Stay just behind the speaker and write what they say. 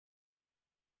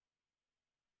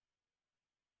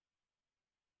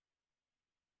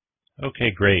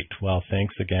Okay, great. Well,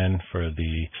 thanks again for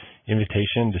the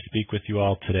invitation to speak with you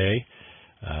all today.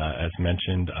 As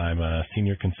mentioned, I'm a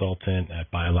senior consultant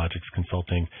at Biologics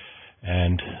Consulting,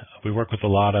 and we work with a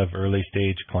lot of early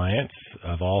stage clients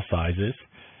of all sizes,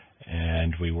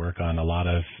 and we work on a lot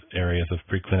of areas of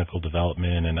preclinical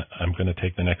development, and I'm going to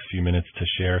take the next few minutes to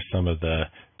share some of the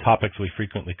topics we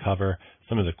frequently cover,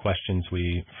 some of the questions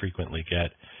we frequently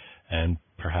get, and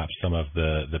perhaps some of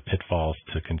the pitfalls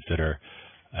to consider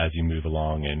as you move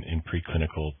along in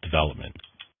preclinical development.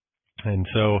 And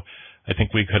so I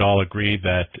think we could all agree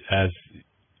that as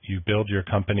you build your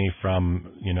company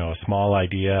from, a small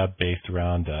idea based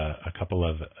around a couple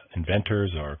of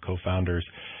inventors or co-founders,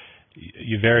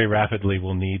 you very rapidly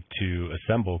will need to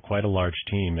assemble quite a large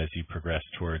team as you progress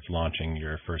towards launching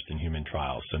your first-in-human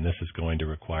trials. And this is going to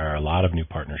require a lot of new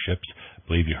partnerships. I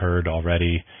believe you heard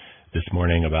already this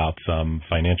morning about some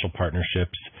financial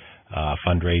partnerships.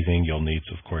 Fundraising, you'll need,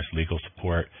 of course, legal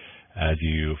support as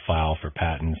you file for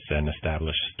patents and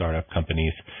establish startup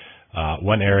companies.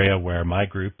 One area where my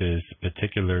group is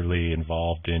particularly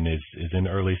involved in is in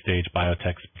early stage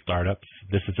biotech startups.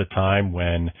 This is a time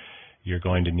when you're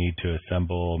going to need to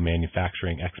assemble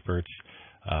manufacturing experts,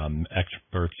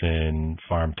 experts in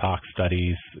farm tox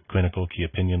studies, clinical key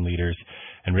opinion leaders,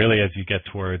 and really as you get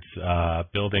towards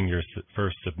building your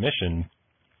first submission,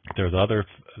 there's other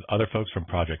folks from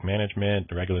project management,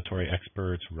 regulatory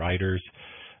experts, writers,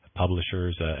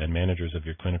 publishers, and managers of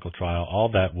your clinical trial. All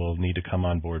that will need to come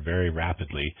on board very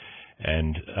rapidly.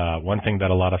 And one thing that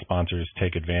a lot of sponsors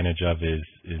take advantage of is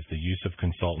the use of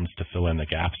consultants to fill in the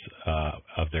gaps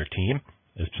of their team,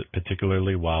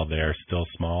 particularly while they're still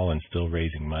small and still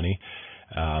raising money.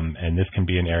 And this can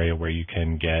be an area where you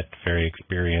can get very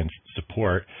experienced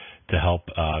support to help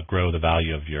grow the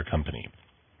value of your company.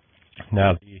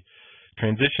 Now, the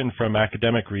transition from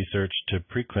academic research to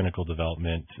preclinical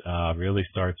development really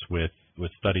starts with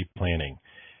study planning.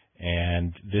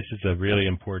 And this is a really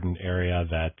important area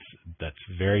that's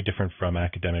very different from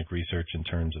academic research in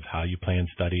terms of how you plan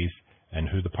studies and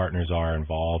who the partners are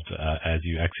involved as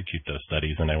you execute those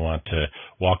studies. And I want to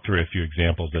walk through a few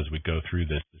examples as we go through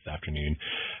this afternoon.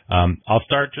 I'll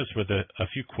start just with a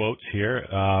few quotes here,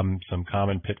 some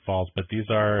common pitfalls, but these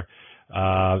are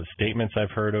statements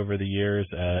I've heard over the years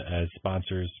as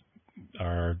sponsors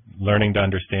are learning to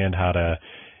understand how to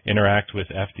interact with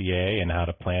FDA and how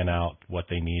to plan out what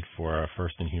they need for a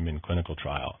first-in-human clinical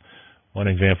trial. One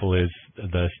example is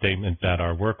the statement that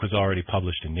our work was already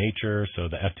published in Nature, so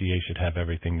the FDA should have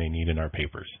everything they need in our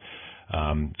papers.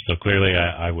 So clearly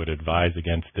I would advise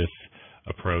against this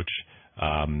approach.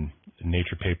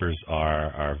 Nature papers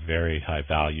are very high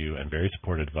value and very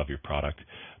supportive of your product,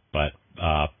 but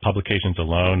publications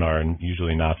alone are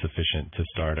usually not sufficient to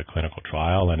start a clinical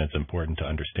trial, and it's important to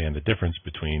understand the difference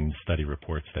between study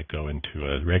reports that go into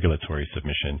a regulatory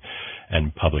submission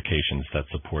and publications that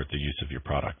support the use of your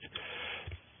product.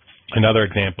 Another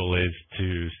example is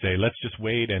to say, let's just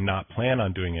wait and not plan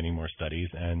on doing any more studies,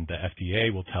 and the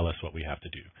FDA will tell us what we have to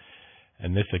do.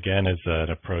 And this, again, is an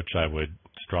approach I would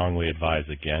strongly advise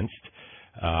against.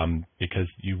 Because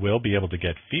you will be able to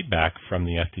get feedback from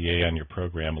the FDA on your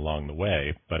program along the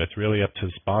way, but it's really up to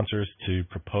sponsors to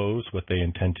propose what they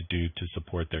intend to do to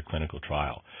support their clinical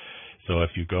trial. So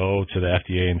if you go to the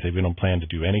FDA and say, we don't plan to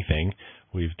do anything,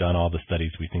 we've done all the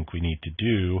studies we think we need to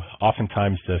do,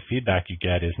 oftentimes the feedback you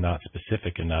get is not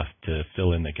specific enough to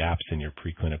fill in the gaps in your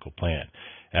preclinical plan.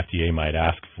 FDA might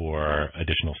ask for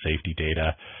additional safety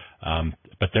data,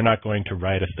 but they're not going to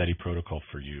write a study protocol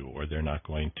for you, or they're not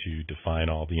going to define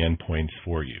all the endpoints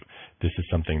for you. This is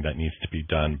something that needs to be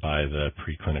done by the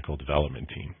preclinical development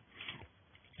team.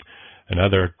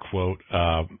 Another quote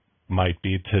might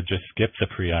be to just skip the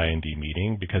pre-IND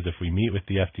meeting, because if we meet with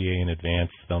the FDA in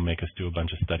advance, they'll make us do a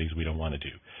bunch of studies we don't want to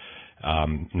do.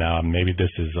 Now, maybe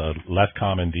this is less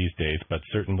common these days, but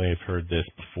certainly I've heard this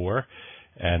before.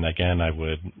 And again, I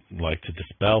would like to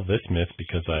dispel this myth,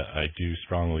 because I do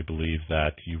strongly believe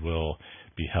that you will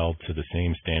be held to the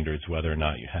same standards whether or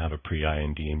not you have a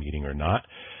pre-IND meeting or not.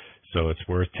 So it's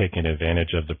worth taking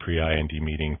advantage of the pre-IND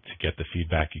meeting to get the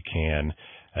feedback you can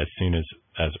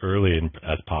as early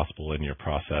as possible in your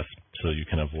process, so you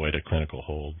can avoid a clinical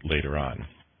hold later on.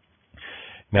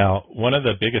 Now, one of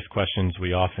the biggest questions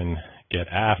we often get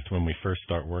asked when we first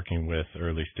start working with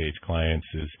early stage clients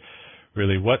is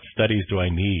really, what studies do I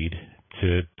need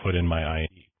to put in my IND?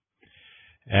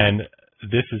 And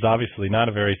this is obviously not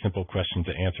a very simple question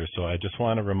to answer, so I just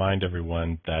want to remind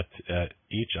everyone that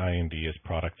each IND is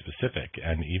product specific,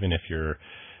 and even if your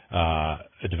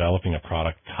developing a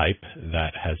product type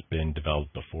that has been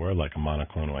developed before, like a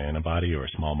monoclonal antibody or a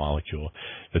small molecule.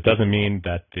 That doesn't mean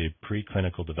that the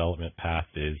preclinical development path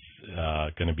is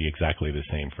going to be exactly the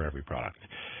same for every product.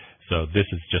 So this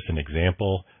is just an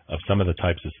example of some of the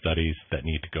types of studies that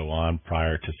need to go on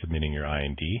prior to submitting your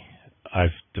IND. I've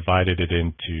divided it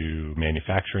into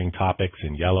manufacturing topics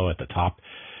in yellow at the top,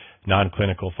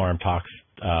 non-clinical farm tox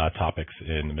topics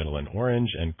in the middle in orange,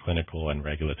 and clinical and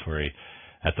regulatory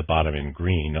at the bottom in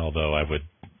green, although I would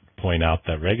point out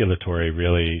that regulatory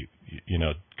really,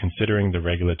 considering the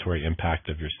regulatory impact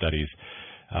of your studies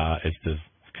is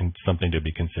something to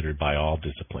be considered by all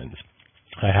disciplines.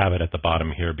 I have it at the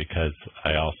bottom here because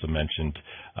I also mentioned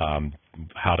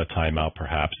how to time out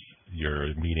perhaps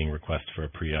your meeting request for a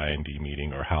pre-IND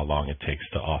meeting or how long it takes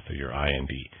to author your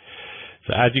IND.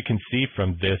 So as you can see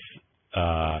from this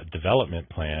development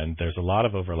plan, there's a lot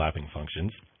of overlapping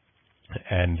functions.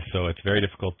 And so it's very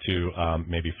difficult to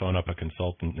maybe phone up a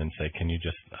consultant and say, can you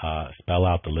just spell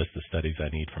out the list of studies I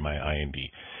need for my IND?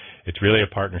 It's really a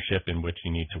partnership in which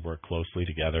you need to work closely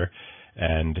together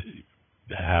and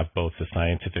have both the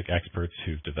scientific experts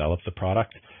who've developed the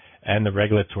product and the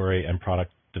regulatory and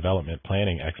product development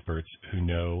planning experts who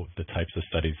know the types of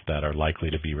studies that are likely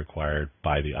to be required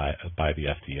by the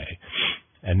FDA.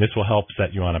 And this will help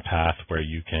set you on a path where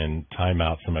you can time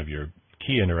out some of your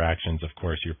key interactions, of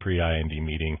course, your pre-IND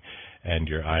meeting and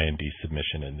your IND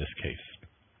submission in this case.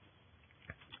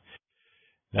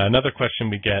 Now, another question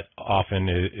we get often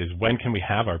is when can we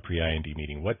have our pre-IND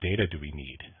meeting? What data do we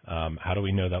need? How do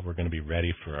we know that we're going to be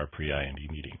ready for our pre-IND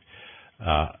meeting?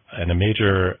 And a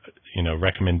major,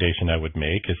 recommendation I would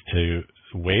make is to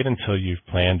wait until you've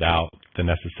planned out the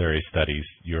necessary studies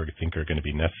you think are going to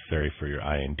be necessary for your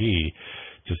IND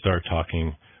to start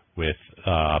talking with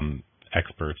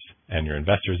experts and your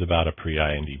investors about a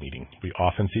pre-IND meeting. We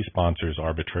often see sponsors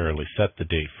arbitrarily set the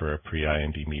date for a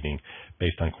pre-IND meeting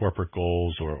based on corporate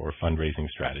goals or fundraising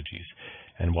strategies.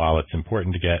 And while it's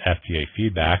important to get FDA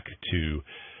feedback to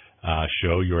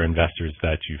show your investors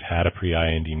that you've had a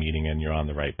pre-IND meeting and you're on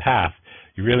the right path,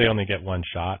 you really only get one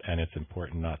shot, and it's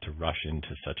important not to rush into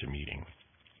such a meeting.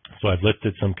 So I've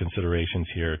listed some considerations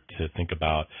here to think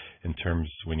about in terms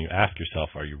when you ask yourself,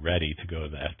 are you ready to go to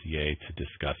the FDA to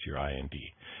discuss your IND?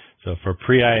 So for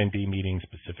pre-IND meetings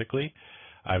specifically,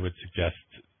 I would suggest,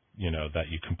 that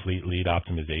you complete lead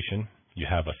optimization. You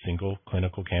have a single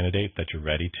clinical candidate that you're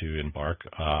ready to embark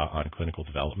on clinical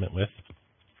development with.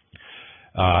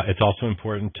 It's also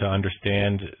important to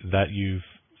understand that you've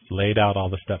laid out all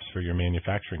the steps for your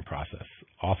manufacturing process.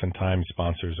 Oftentimes,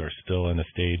 sponsors are still in a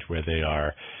stage where they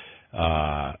are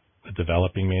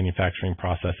developing manufacturing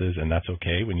processes, and that's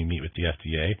okay when you meet with the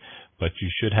FDA, but you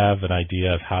should have an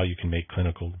idea of how you can make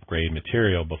clinical grade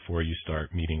material before you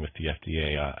start meeting with the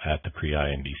FDA at the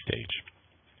pre-IND stage.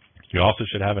 You also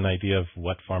should have an idea of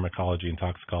what pharmacology and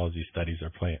toxicology studies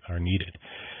are needed.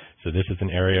 So this is an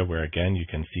area where, again, you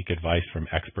can seek advice from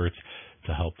experts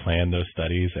to help plan those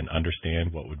studies and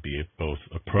understand what would be both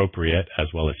appropriate as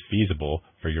well as feasible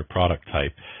for your product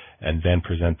type, and then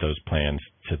present those plans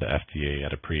to the FDA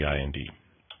at a pre-IND.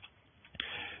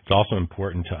 It's also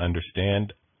important to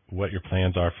understand what your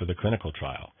plans are for the clinical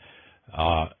trial.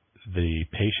 The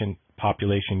patient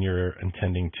population you're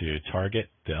intending to target,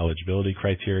 the eligibility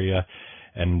criteria,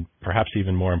 and perhaps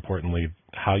even more importantly,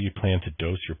 how you plan to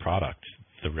dose your product,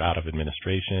 the route of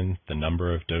administration, the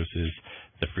number of doses,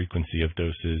 the frequency of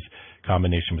doses,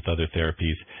 combination with other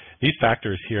therapies. These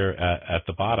factors here at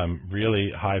the bottom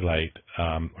really highlight,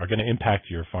 are going to impact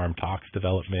your farm tox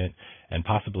development and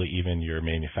possibly even your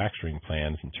manufacturing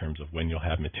plans in terms of when you'll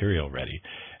have material ready.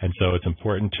 And so it's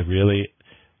important to really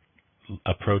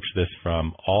approach this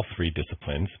from all three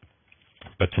disciplines,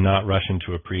 but to not rush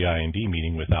into a pre-IND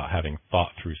meeting without having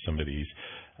thought through some of these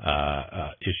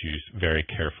issues very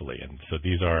carefully. And so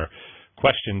these are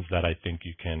questions that I think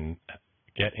you can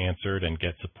get answered and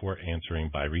get support answering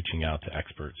by reaching out to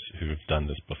experts who have done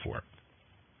this before.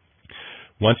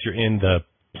 Once you're in the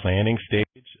planning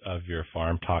stage of your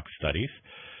farm tox studies,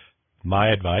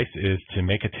 my advice is to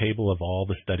make a table of all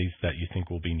the studies that you think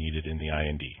will be needed in the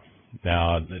IND.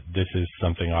 Now, this is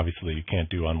something obviously you can't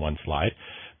do on one slide,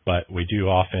 but we do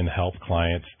often help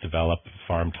clients develop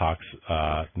farm tox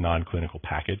non-clinical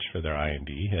package for their IND,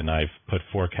 and I've put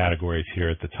 4 categories here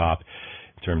at the top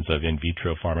in terms of in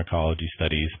vitro pharmacology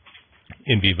studies,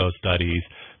 in vivo studies,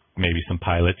 maybe some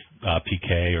pilot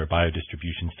PK or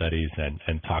biodistribution studies,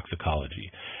 and toxicology.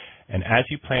 And as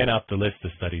you plan out the list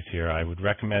of studies here, I would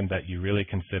recommend that you really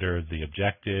consider the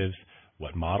objectives,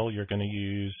 what model you're going to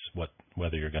use,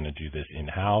 whether you're going to do this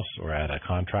in-house or at a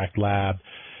contract lab,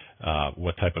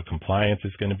 what type of compliance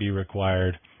is going to be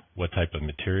required, what type of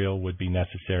material would be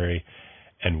necessary,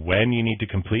 and when you need to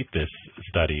complete this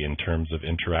study in terms of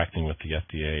interacting with the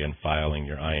FDA and filing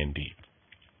your IND.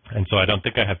 And so I don't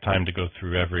think I have time to go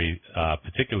through every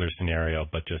particular scenario,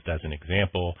 but just as an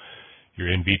example,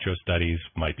 your in vitro studies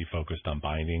might be focused on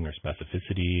binding or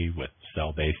specificity with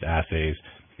cell-based assays.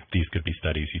 These could be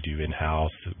studies you do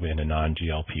in-house in a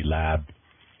non-GLP lab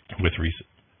with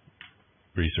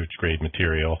research-grade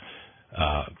material.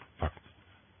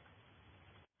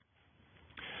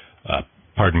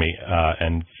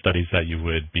 And studies that you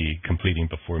would be completing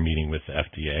before meeting with the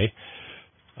FDA.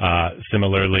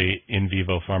 Similarly, in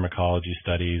vivo pharmacology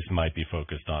studies might be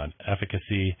focused on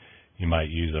efficacy. You might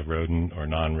use a rodent or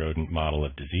non-rodent model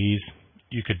of disease.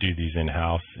 You could do these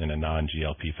in-house in a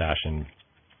non-GLP fashion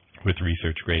with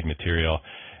research-grade material,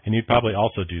 and you'd probably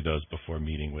also do those before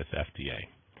meeting with FDA.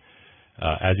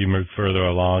 As you move further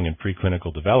along in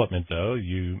preclinical development, though,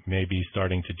 you may be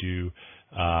starting to do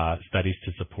studies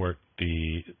to support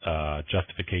the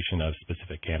justification of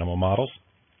specific animal models,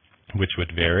 which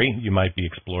would vary. You might be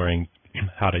exploring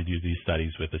how to do these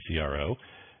studies with a CRO.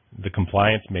 The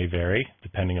compliance may vary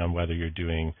depending on whether you're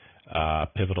doing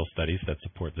pivotal studies that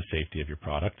support the safety of your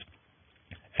product.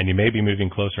 And you may be moving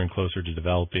closer and closer to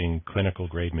developing clinical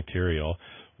grade material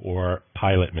or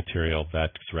pilot material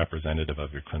that's representative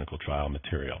of your clinical trial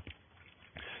material.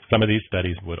 Some of these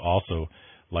studies would also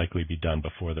likely be done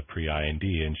before the pre-IND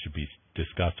and should be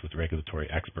discussed with regulatory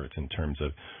experts in terms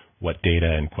of what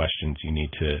data and questions you need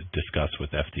to discuss with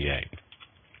FDA.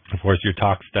 Of course, your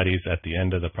tox studies at the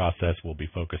end of the process will be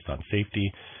focused on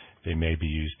safety. They may be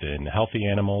used in healthy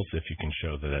animals if you can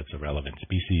show that it's a relevant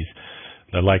species.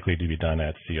 They're likely to be done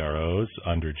at CROs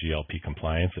under GLP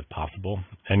compliance if possible,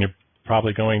 and you're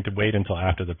probably going to wait until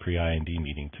after the pre-IND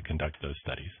meeting to conduct those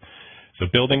studies. So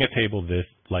building a table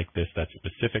like this that's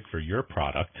specific for your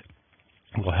product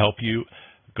will help you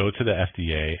go to the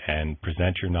FDA and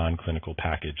present your non-clinical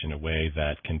package in a way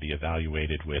that can be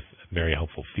evaluated with very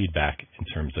helpful feedback in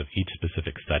terms of each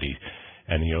specific study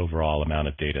and the overall amount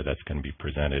of data that's going to be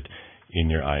presented in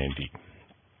your IND.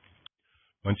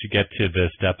 Once you get to the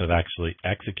step of actually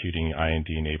executing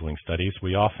IND-enabling studies,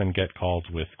 we often get calls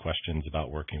with questions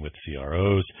about working with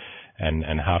CROs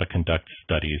and how to conduct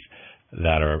studies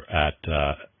that are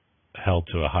held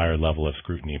to a higher level of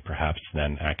scrutiny perhaps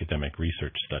than academic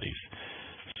research studies.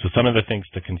 So some of the things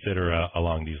to consider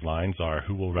along these lines are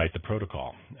who will write the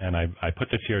protocol. And I put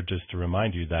this here just to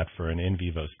remind you that for an in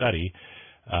vivo study,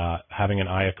 having an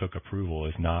IACUC approval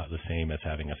is not the same as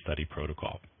having a study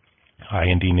protocol.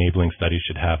 IND-enabling studies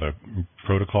should have a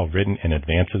protocol written in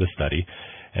advance of the study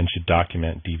and should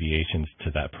document deviations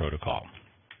to that protocol.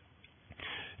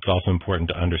 It's also important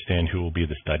to understand who will be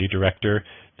the study director.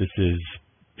 This is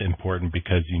important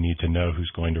because you need to know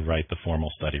who's going to write the formal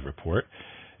study report.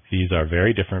 These are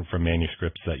very different from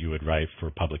manuscripts that you would write for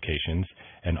publications,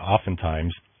 and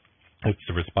oftentimes it's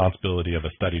the responsibility of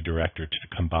a study director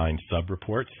to combine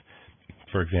sub-reports.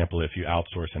 For example, if you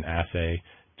outsource an assay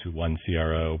to one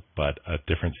CRO, but a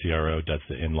different CRO does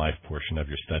the in-life portion of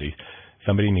your study,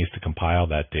 somebody needs to compile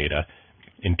that data,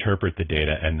 interpret the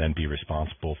data, and then be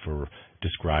responsible for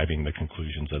describing the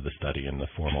conclusions of the study in the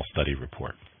formal study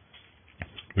report.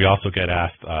 We also get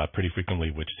asked pretty frequently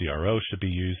which CRO should be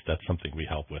used. That's something we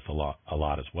help with a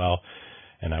lot as well.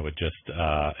 And I would just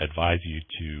advise you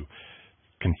to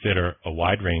consider a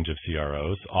wide range of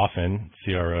CROs. Often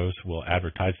CROs will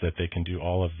advertise that they can do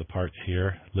all of the parts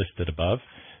here listed above,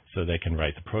 so they can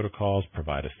write the protocols,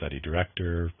 provide a study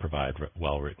director, provide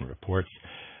well-written reports.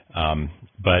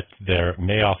 But there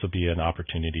may also be an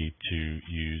opportunity to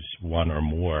use one or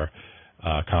more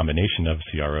combination of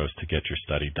CROs to get your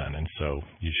study done. And so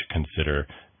you should consider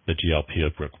the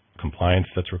GLP compliance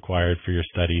that's required for your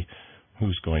study,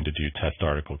 who's going to do test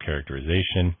article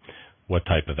characterization, what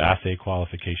type of assay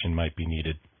qualification might be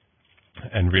needed,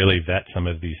 and really vet some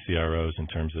of these CROs in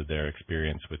terms of their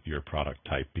experience with your product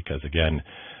type, because again,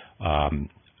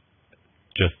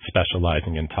 just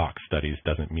specializing in tox studies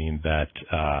doesn't mean that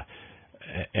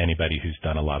anybody who's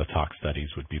done a lot of tox studies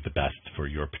would be the best for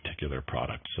your particular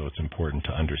product. So it's important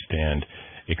to understand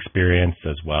experience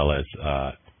as well as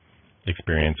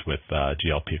experience with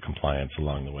GLP compliance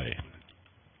along the way.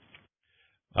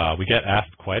 We get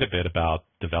asked quite a bit about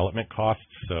development costs,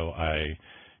 so I,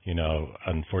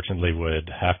 unfortunately would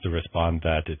have to respond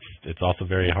that it's also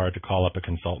very hard to call up a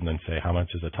consultant and say, how much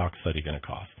is a tox study going to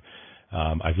cost?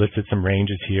 I've listed some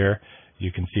ranges here.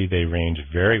 You can see they range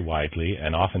very widely,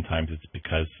 and oftentimes it's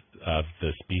because of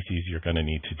the species you're going to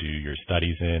need to do your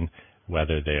studies in,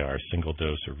 whether they are single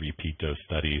dose or repeat dose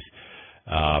studies.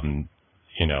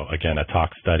 again, a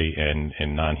tox study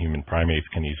in non-human primates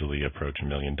can easily approach $1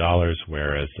 million,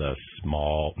 whereas a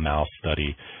small mouse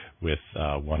study with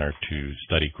one or two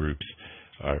study groups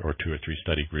or two or three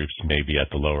study groups may be at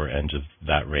the lower end of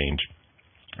that range.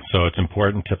 So it's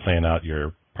important to plan out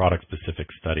your product-specific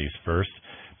studies first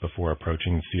before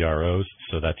approaching CROs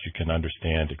so that you can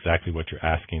understand exactly what you're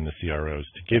asking the CROs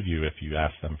to give you if you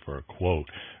ask them for a quote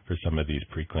for some of these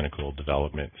preclinical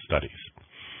development studies.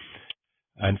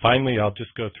 And finally, I'll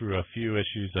just go through a few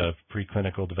issues of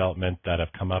preclinical development that have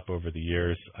come up over the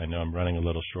years. I know I'm running a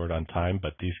little short on time,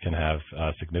 but these can have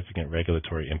significant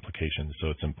regulatory implications. So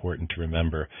it's important to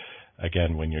remember,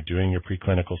 again, when you're doing your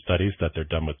preclinical studies, that they're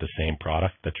done with the same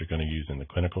product that you're going to use in the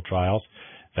clinical trials,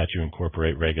 that you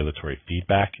incorporate regulatory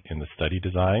feedback in the study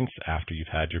designs after you've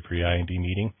had your pre-IND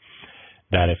meeting,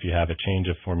 that if you have a change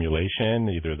of formulation,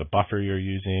 either the buffer you're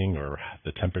using or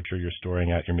the temperature you're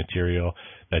storing out your material,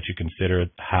 that you consider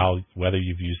whether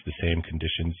you've used the same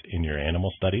conditions in your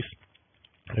animal studies.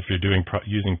 If you're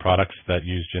using products that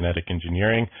use genetic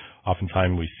engineering,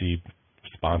 oftentimes we see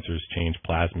sponsors change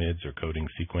plasmids or coding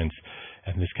sequence,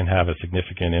 and this can have a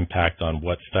significant impact on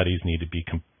what studies need to be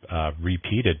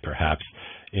repeated perhaps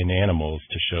in animals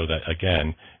to show that,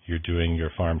 again, you're doing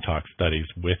your farm tox studies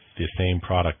with the same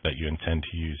product that you intend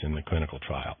to use in the clinical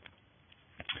trial.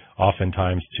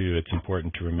 Oftentimes, too, it's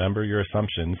important to remember your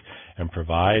assumptions and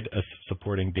provide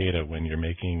supporting data when you're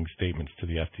making statements to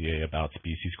the FDA about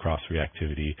species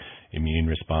cross-reactivity, immune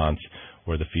response,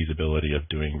 or the feasibility of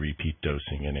doing repeat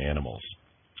dosing in animals.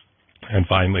 And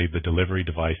finally, the delivery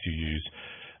device you use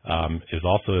is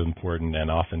also important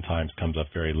and oftentimes comes up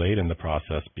very late in the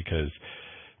process because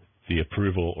the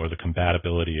approval or the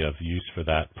compatibility of use for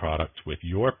that product with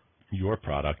your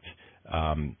product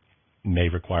may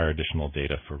require additional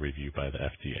data for review by the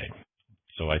FDA.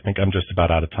 So I think I'm just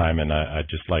about out of time, and I'd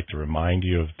just like to remind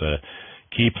you of the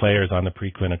key players on the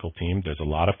preclinical team. There's a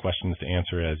lot of questions to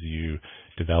answer as you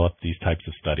develop these types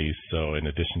of studies. So in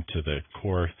addition to the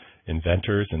core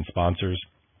inventors and sponsors,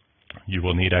 you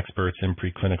will need experts in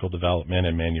preclinical development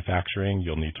and manufacturing.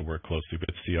 You'll need to work closely with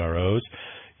CROs.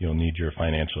 You'll need your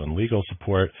financial and legal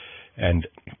support. And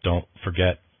don't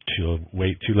forget to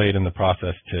wait too late in the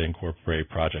process to incorporate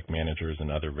project managers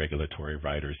and other regulatory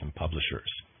writers and publishers.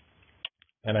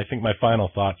 And I think my final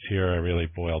thoughts here really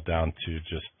boil down to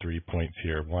just 3 points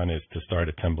here. One is to start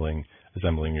assembling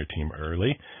your team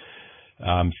early.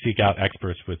 Seek out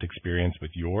experts with experience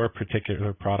with your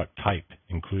particular product type,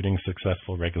 including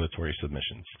successful regulatory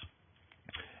submissions.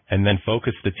 And then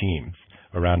focus the teams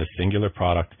around a singular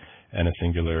product and a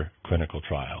singular clinical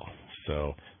trial.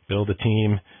 So build a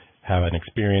team, have an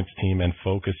experienced team, and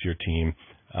focus your team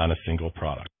on a single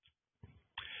product.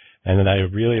 And then I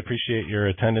really appreciate your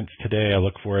attendance today. I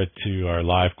look forward to our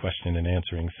live question and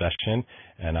answering session,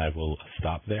 and I will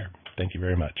stop there. Thank you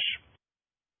very much.